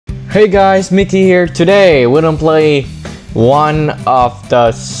Hey guys, Mickey here. Today we're gonna play one of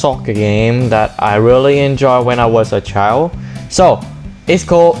the soccer game that I really enjoyed when I was a child. So it's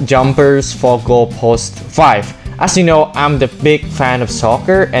called Jumpers for Goalposts 5. As you know, I'm the big fan of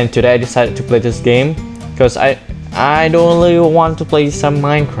soccer, and today I decided to play this game because I don't really want to play some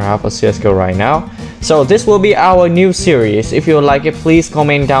Minecraft or CSGO right now. So this will be our new series. If you like it, please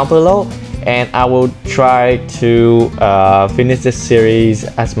comment down below, and I will try to finish this series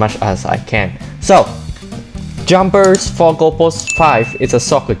as much as I can. So, Jumpers for Goalposts 5 is a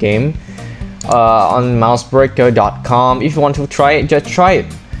soccer game on mousebreaker.com. If you want to try it, just try it.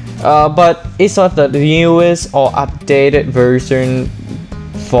 But it's not the newest or updated version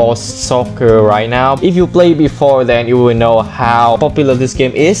for soccer right now. If you played before, then you will know how popular this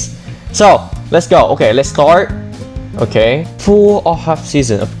game is. So, let's go. Okay, let's start. Okay, full or half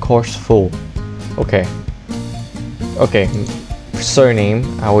season? Of course, full. Okay. Okay, surname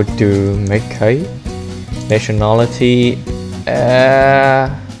I would do Mickey. Nationality,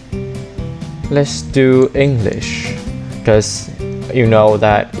 let's do English, because you know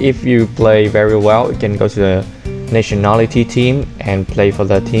that if you play very well, you can go to the nationality team and play for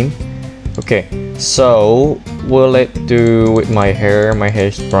that team. Okay, so will it do with my hair? My hair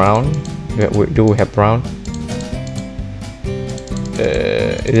is brown. Do we have brown?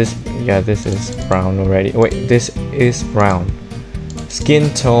 This is brown already. Wait, this is brown. Skin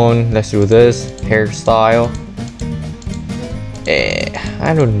tone, let's do this. Hairstyle,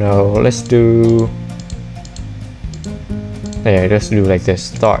 I don't know, let's do, let's do like this.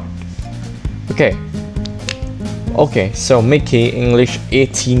 Start. Okay, so Mickey, English,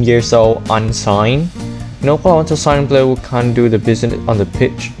 18 years old, unsigned. No problem to sign player who can't do the business on the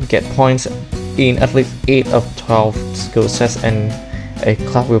pitch. Get points in at least 8 of 12 skill sets, and a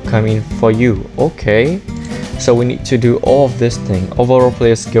club will come in for you. Okay, so we need to do all of this thing. Overall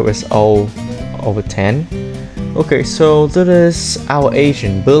player skill is over 10. Okay, so that is our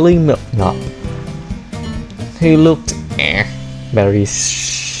agent, Billy Milknut. He looked very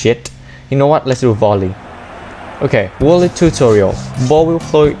shit. You know what, let's do volley. Okay, volley tutorial. Ball will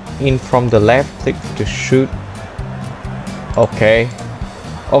flow in from the left, click to shoot. Okay,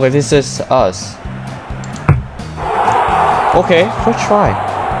 this is us. Okay, first try.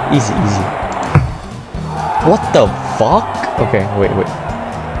 Easy. What the fuck? Okay, wait.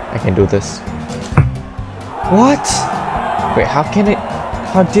 I can do this. What? Wait, how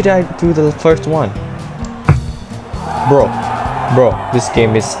did I do the first one? Bro, this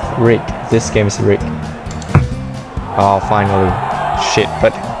game is rigged. Oh, finally. Shit,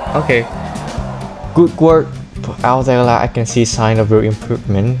 but okay. Good work out there. I can see sign of real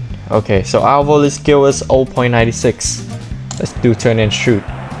improvement. Okay, so our volley skill is 0.96. Let's do turn and shoot.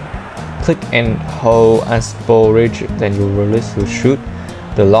 Click and hold as ball reach, then you release to shoot.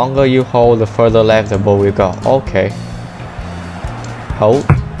 The longer you hold, the further left the ball will go. Okay. Hold.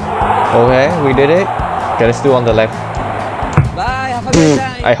 Okay, we did it. Okay, let's do on the left. Bye, have a good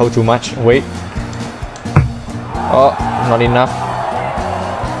time. I hold too much. Wait. Oh, not enough.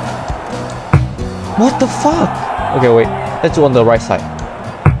 What the fuck? Okay, wait. Let's do on the right side.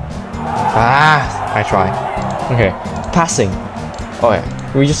 I try. Okay. Passing. Okay,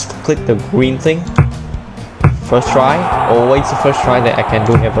 we just click the green thing. First try. Always the first try, then I can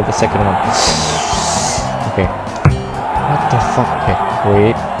do it for the second one. Okay. What the fuck? Okay,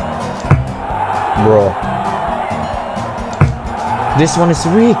 wait. Bro. This one is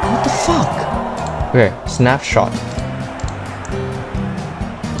rigged. What the fuck? Okay, snapshot.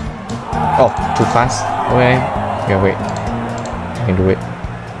 Oh, too fast. Okay. Okay, wait. I can do it.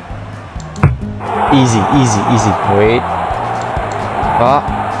 Easy. Wait.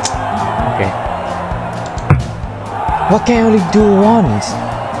 Okay. What can I only do once?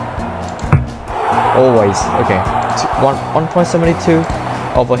 Always. Okay. 1.72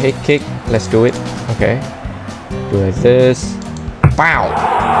 overhead kick. Let's do it. Okay. Do like this. Pow.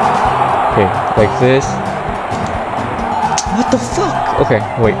 Okay, like this. What the fuck? Okay,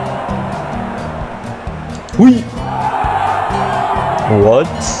 wait. Whee. What?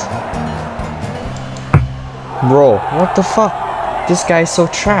 Bro, what the fuck? This guy is so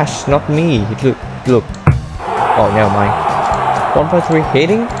trash, not me. Look. Oh, never mind. 1.3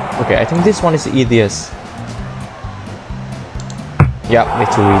 hitting? Okay, I think this one is the easiest. Yeah,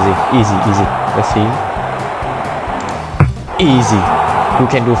 it's too easy. Easy. Let's see. Easy. We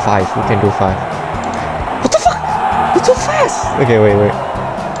can do 5. What the fuck? It's so fast. Okay, wait.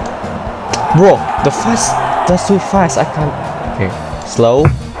 Bro, that's too fast. I can't. Okay, slow.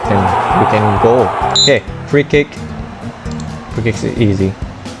 Then we can go. Okay, free kick. Free kick is easy.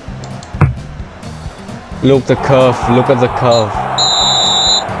 Look at the curve.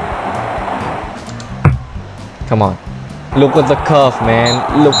 Come on. Look at the curve,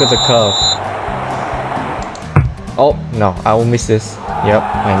 man. Look at the curve. Oh no, I will miss this. Yep,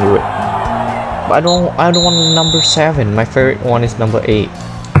 I knew it. But I don't want number 7. My favorite one is number 8.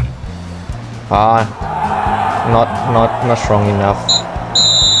 Not strong enough.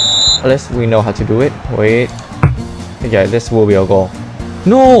 Unless we know how to do it. Wait. Yeah, this will be a goal.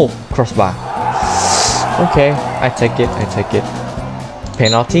 No! Crossbar. Okay, I take it.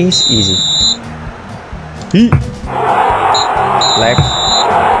 Penalties, easy. Left.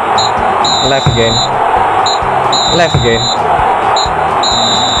 Left again. Left again.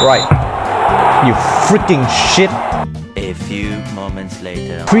 Right. You freaking shit. A few moments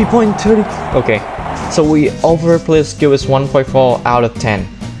later. 3.30. Okay. So we overplay skill is 1.4 out of 10.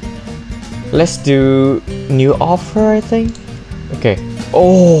 Let's do new offer, I think. Okay.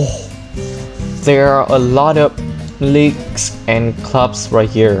 Oh, there are a lot of leagues and clubs right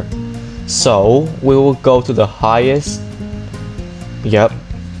here. So we will go to the highest. Yep.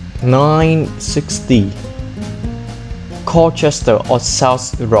 960. Colchester or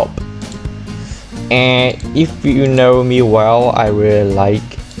South Europe. And if you know me well, I really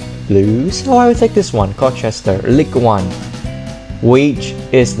like blue, so I will take this one. Colchester, League 1. Wage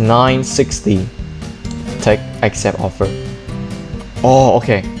is 960. Take accept offer. Oh,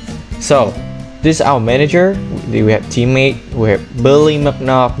 okay. So this is our manager. We have teammate. We have Billy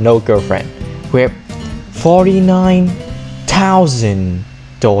McNabb, no girlfriend. We have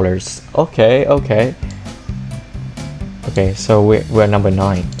 $49,000. Okay. Okay, so we're number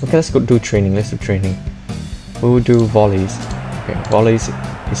 9. Okay, let's go do training. Let's do training. We will do volleys. Okay, volleys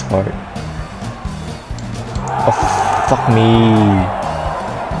is hard. Oh, fuck me.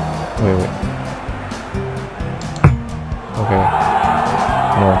 Wait. Okay.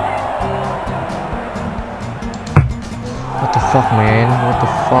 No. What the fuck, man? What the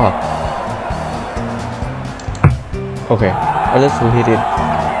fuck? Okay, let's hit it.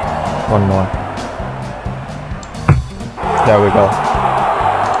 One more. There we go.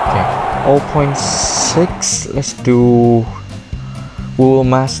 Okay, 0.6. Let's do. We will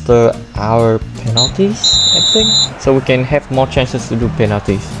master our penalties, I think, so we can have more chances to do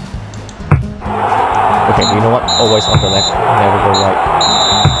penalties. Okay, you know what? Always on the left, never go right.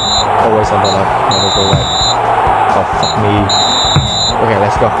 Always on the left, never go right. Oh fuck me. Okay,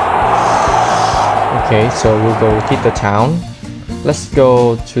 let's go. Okay, so we'll go hit the town. Let's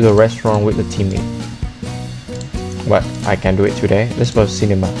go to the restaurant with the teammate. But I can do it today. Let's go to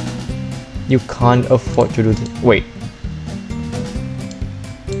cinema. You can't afford to do this. Wait.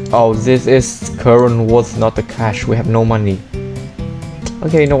 Oh, this is current worth, not the cash. We have no money.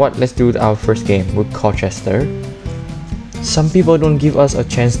 Okay, you know what? Let's do our first game with Colchester. Some people don't give us a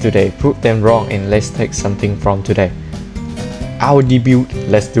chance today. Prove them wrong and let's take something from today. Our debut.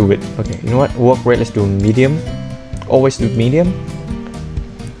 Let's do it. Okay, you know what? Work rate. Let's do medium. Always do medium.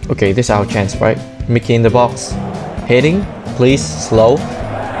 Okay, this is our chance, right? Mickey in the box. Heading, please, slow.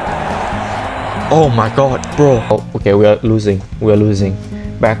 Oh my god, bro. Oh, okay, we are losing.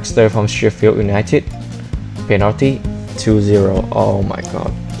 Baxter from Sheffield United. Penalty, 2-0. Oh my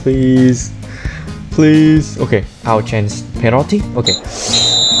god. Please. Okay, our chance. Penalty? Okay.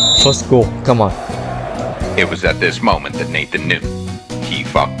 First goal, come on. It was at this moment that Nathan knew. He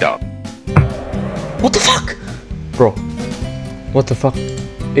fucked up. What the fuck? Bro. What the fuck?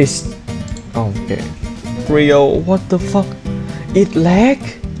 Okay. Rio, what the fuck? It lag?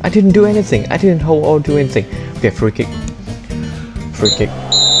 I didn't do anything. I didn't hold or do anything. Okay, free kick. Okay,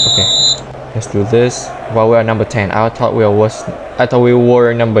 let's do this. While we are number 10, I thought we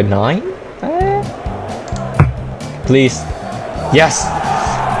were number 9. Please, yes.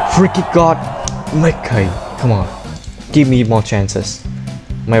 Free kick god. Okay, come on. Give me more chances.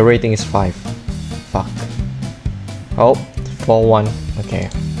 My rating is 5. Fuck. Oh, 4-1. Okay.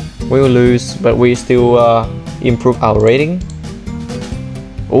 We will lose, but we still improve our rating.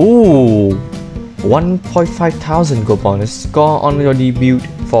 Ooh, 1,500 goal bonus. Score on your debut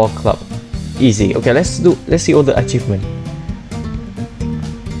for a club. Easy. Okay, let's see all the achievement.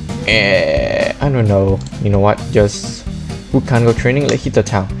 I don't know. You know what? Just we can't go training. Let's hit the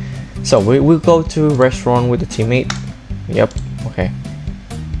town. So we will go to restaurant with the teammate. Yep. Okay.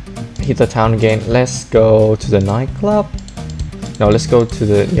 Hit the town again. Let's go to the nightclub. No, let's go to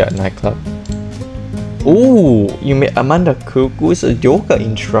the nightclub. Ooh, you met Amanda Cook, who is a yoga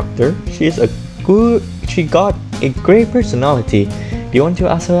instructor. She got a great personality. Do you want to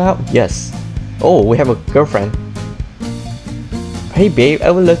ask her out? Yes. Oh, we have a girlfriend. Hey babe, I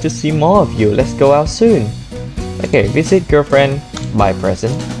would love to see more of you. Let's go out soon. Okay, visit girlfriend. Buy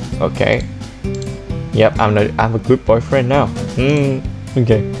present. Okay. Yep, I'm a good boyfriend now.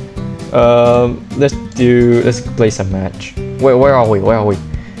 Okay. Let's play some match. Where are we? Where are we?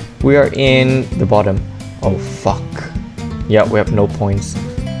 We are in the bottom. Oh fuck. Yeah, we have no points.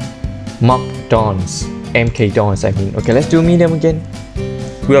 Mock Dons. MK Dons, I mean. Okay, let's do medium again.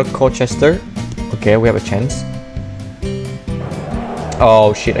 We are Colchester. Okay, we have a chance.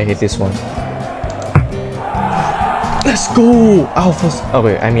 Oh shit, I hate this one. Let's go! Our first. Oh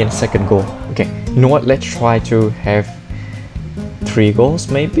wait, I mean second goal. Okay, you know what? Let's try to have 3 goals,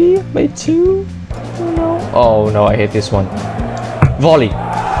 maybe? Maybe 2? No. Oh no, I hate this one. Volley!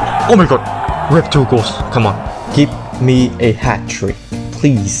 Oh my god! We have 2 goals. Come on. Give me a hat trick,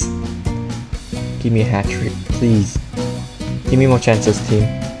 please. Give me a hat trick, please. Give me more chances, team.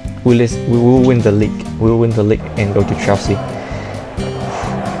 We will win the league. We will win the league and go to Chelsea.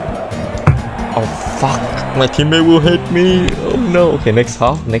 Oh fuck! My teammate will hit me. Oh no. Okay, next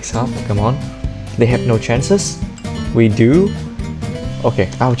half. Come on. They have no chances. We do. Okay,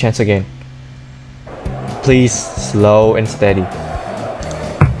 our chance again. Please, slow and steady.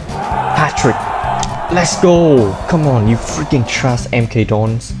 Hat trick. Let's go. Come on, you freaking trust MK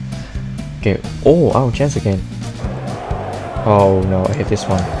Dons. Okay. Oh, our chance again. Oh no, I hate this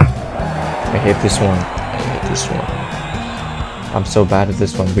one. I hate this one. I hate this one. I'm so bad at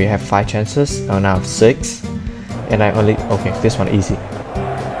this one. We have 5 chances. Oh, now 6. And I only... Okay, this one easy.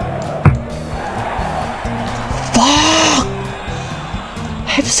 Fuck! I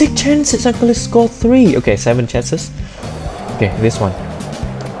have 6 chances. I can only score 3. Okay, 7 chances. Okay, this one.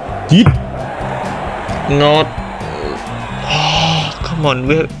 Deep. Not... Oh, come on.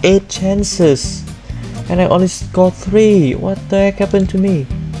 We have 8 chances. And I only scored 3. What the heck happened to me?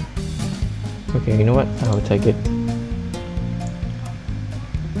 Okay, you know what? I'll take it.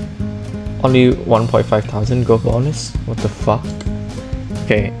 Only 1,500 goal bonus. What the fuck?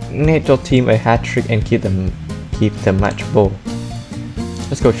 Okay, net your team a hat trick and keep the match ball.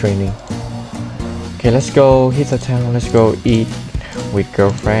 Let's go training. Okay, let's go hit the town. Let's go eat with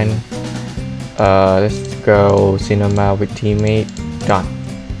girlfriend. Let's go cinema with teammate. Done.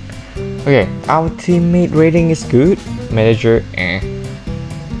 Okay, our teammate rating is good. Manager,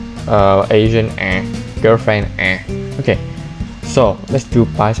 Asian, girlfriend, Okay. So let's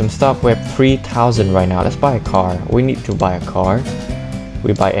buy some stuff. We have 3,000 right now. Let's buy a car. We need to buy a car.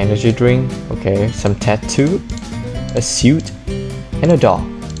 We buy energy drink. Okay, some tattoo, a suit, and a doll.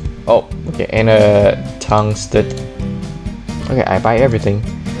 Oh, okay, and a tongue stud. Okay, I buy everything.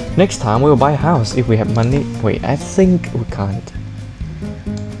 Next time we'll buy a house if we have money. Wait, I think we can't.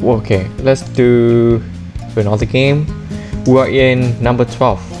 Okay, let's do another game. We are in number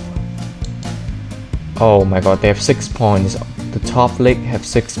 12. Oh my god, they have 6 points. The top league have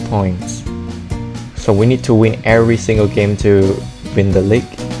 6 points. So we need to win every single game to win the league.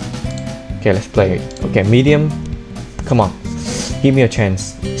 Okay, let's play it. Okay, medium. Come on. Give me a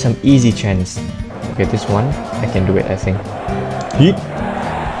chance. Some easy chance. Okay, this one. I can do it, I think. Hit.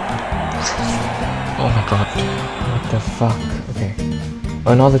 Oh my god. What the fuck? Okay.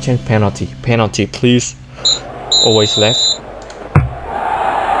 Another chance. Penalty. Penalty, please. Always left.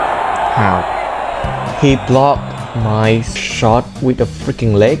 How? He blocked my shot with a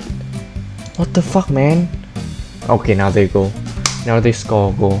freaking leg. What the fuck, man? Okay, now they go. Now they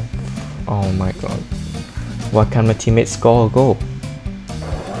score a goal. Oh my god. Why can't my teammate score a goal?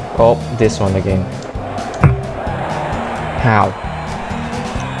 Oh, this one again. How?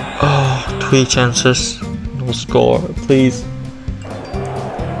 Oh, 3 chances. No score, please.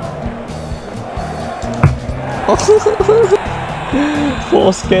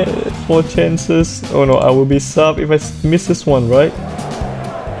 4 chances. Oh no, I will be sub if I miss this one, right?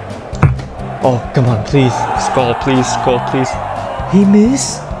 Oh, come on, please. Score, please. Score, please. He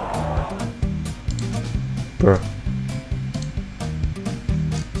missed? Bro.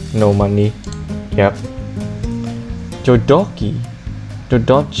 No money. Yep. Jodoki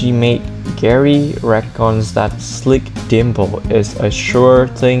mate Gary reckons that slick dimple is a sure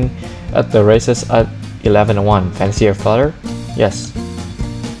thing at the races at 11-1. Fancy a flutter? Yes.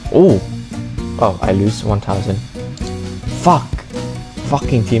 Oh, I lose 1,000. Fuck.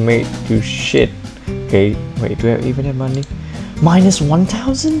 Fucking teammate, do shit. Okay, wait, do I even have money? Minus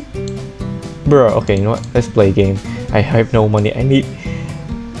 1,000? Bro, okay, you know what? Let's play a game. I have no money. I need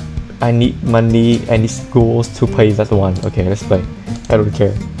money. I need goals to pay that one. Okay, let's play. I don't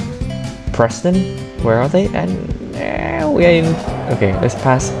care. Preston, where are they? And we are in. Okay, let's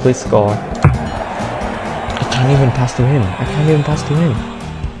pass. Please score. I can't even pass to him.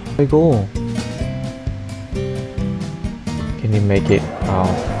 I go. Can you make it? Oh,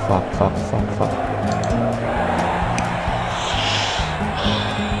 fuck.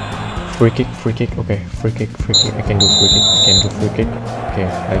 Free kick, free kick. Okay, free kick, free kick. I can do free kick. I can do free kick. Okay,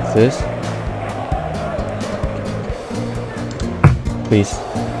 like this. Please.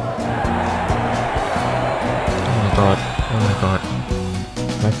 Oh my god. Oh my god.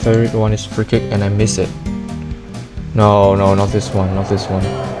 My favorite one is free kick and I miss it. No, no, not this one. Not this one.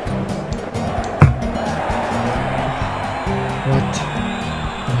 What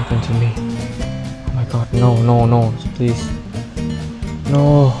happened to me? Oh my god. No, no, no. Please.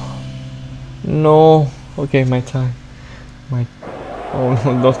 No. No. Okay, my time. Oh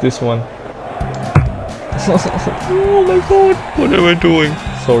no, not this one. Oh my god. What am I doing?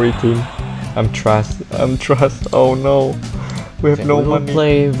 Sorry, team. I'm trash. Oh no. We have no money. We'll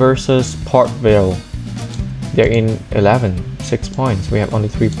play versus Portville. They're in 11. 6 points. We have only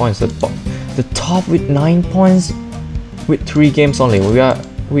 3 points. The top with 9 points with 3 games only.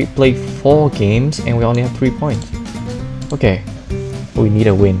 We play 4 games and we only have 3 points. Okay. We need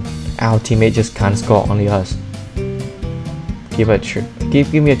a win. Our teammate just can't score, only us. Give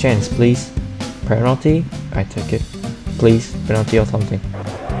me a chance, please. Penalty? I take it. Please, penalty or something.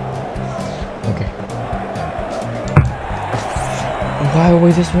 Okay. Why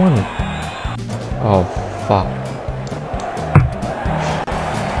always this one? Oh fuck.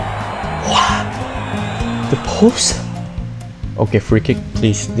 What? The post? Okay, free kick,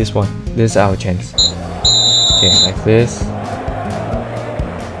 please. This one. This is our chance. Okay, like this.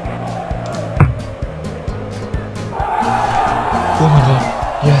 Oh my god,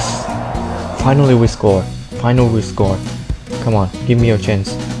 yes! Finally we score. Finally we score. Come on, give me your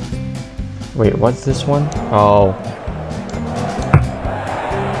chance. Wait, what's this one? Oh.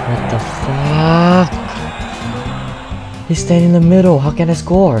 What the fuck? He's standing in the middle, how can I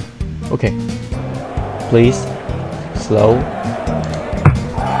score? Okay. Please. Slow.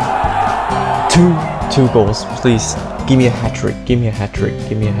 Two goals, please. Give me a hat-trick, give me a hat-trick,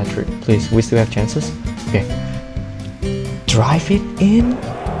 give me a hat-trick. Please, we still have chances? Okay. Drive it in?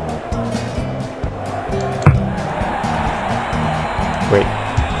 Wait.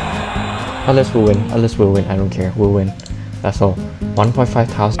 Unless we win, I don't care, we'll win. That's all. 1.5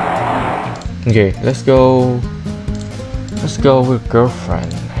 thousand. Okay, let's go with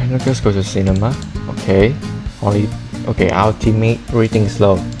girlfriend. Let's go to cinema. Okay. Okay, our teammate rating is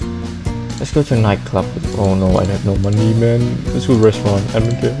low. Let's go to a nightclub. Oh no, I have no money, man. Let's go to restaurant. I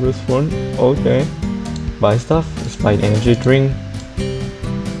don't care, restaurant. Okay. Buy stuff. Let's buy an energy drink.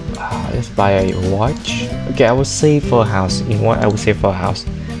 Let's buy a watch. Okay, I will save for a house. You know what? I will save for a house.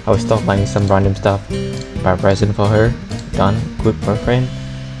 I will stop buying some random stuff. Buy a present for her. Done. Good boyfriend.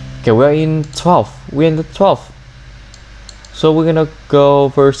 Okay, we're in 12. We're in the 12th. So we're gonna go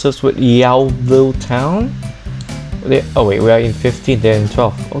versus with Yellville Town. Oh wait, we are in 15. They're in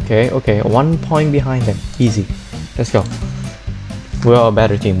 12. Okay, okay. 1 point behind them. Easy. Let's go. We're a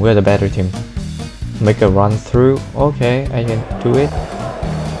better team. We're the better team. Make a run through. Okay, I can do it.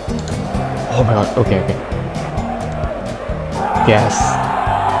 Oh my god. Okay, okay. Yes.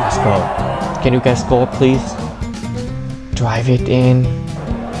 Let's go. Can you guys score, please? Drive it in.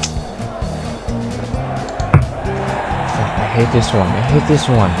 Fuck, I hate this one. I hate this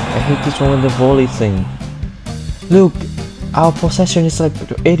one. I hate this one with the volley thing. Look, our possession is like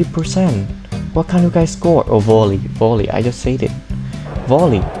 80%. What can you guys score? Oh, volley. Volley. I just said it.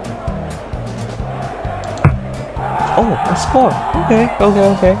 Volley. Oh, a score. Okay, okay,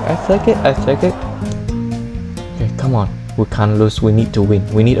 okay. I take it. I take it. Okay, come on. We can't lose. We need to win.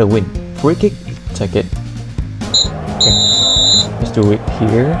 We need a win. Free kick. Take it. Okay. Let's do it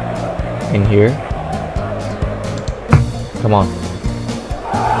here and here. Come on.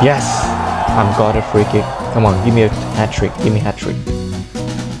 Yes. I've got a free kick. Come on. Give me a hat trick. Give me a hat trick.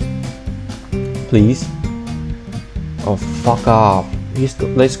 Please. Oh, fuck off.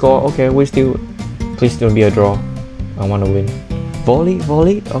 Let's go. Okay, we still. Please don't be a draw. I want to win. Volley,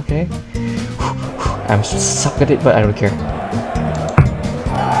 volley, okay. I'm suck at it, but I don't care.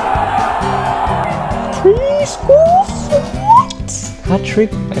 3 scores? What? Hat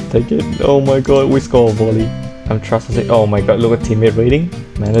trick? I take it. Oh my god, we score a volley. I'm trusting. Oh my god, look at teammate rating,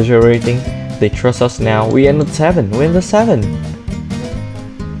 manager rating. They trust us now. We end at 7. We're in the 7.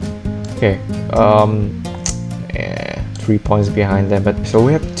 Okay. 3 points behind them, but so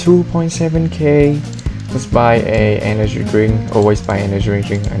we have 2.7k. Let's buy a energy drink. Always buy energy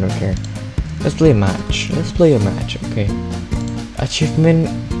drink. I don't care. Let's play a match. Let's play a match. Okay. Achievement: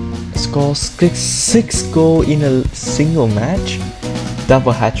 score 6 goals in a single match.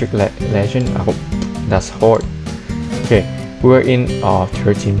 Double hat-trick legend. Oh, that's hard. Okay, we're in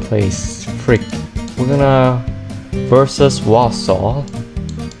 13th place. Frick. We're gonna versus Warsaw.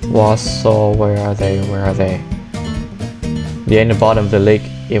 Warsaw. Where are they? Where are they? They're in the bottom of the league.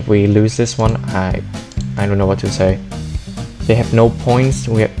 if we lose this one, I don't know what to say. They have no points.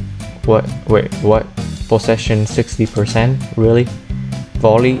 We have what? Wait, what? Possession 60%? Really?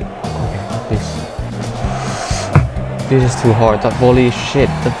 Volley? Okay, please. This is too hard. That volley is shit.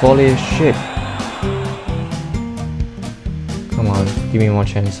 That volley is shit. Come on, give me more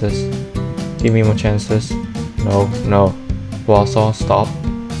chances. Give me more chances. No, no. Warsaw, stop.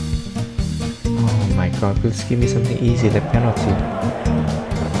 Oh my god, please give me something easy, like penalty.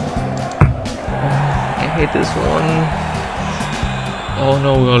 I hate this one. Oh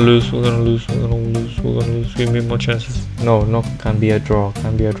no, we're gonna lose, we're gonna lose, we're gonna lose, we're gonna lose. Give me more chances. No, no, can't be a draw,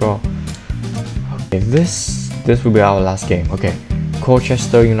 can't be a draw. Okay, this will be our last game. Okay,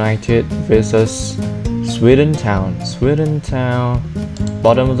 Colchester United versus Sweden Town. Sweden Town,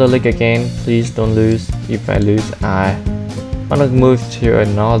 bottom of the league again. Please don't lose. If I lose, I'm gonna move to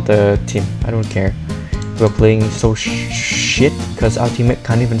another team. I don't care. We're playing so shit because our teammate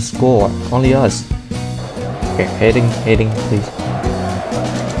can't even score. Only us. Okay, heading, please.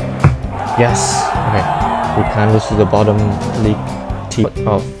 Yes. Okay, we can't lose to the bottom league team.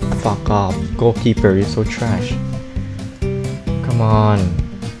 Oh, fuck off. Goalkeeper is so trash. Come on.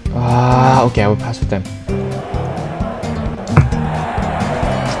 Okay, I will pass with them.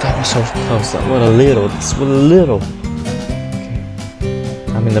 That was so close. That was a little. This was a little.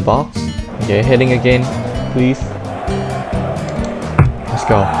 Okay. I'm in the box. Okay, heading again, please. Let's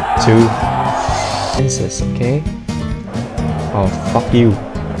go. 2 fences, okay? Oh, fuck you.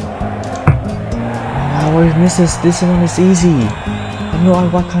 Oh, it misses. This one is easy. No,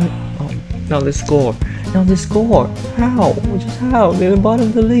 why can't... Oh, now they score. Now they score. How? Just how? They're the bottom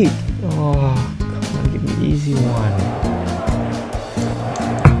of the league. Oh, come on, give me easy one.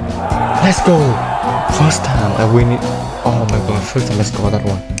 Let's go. First time I win it. Oh my god, first time I score that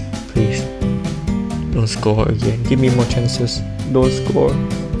one. Please. Don't score again. Give me more chances. Don't score.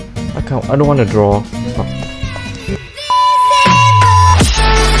 I don't want to draw.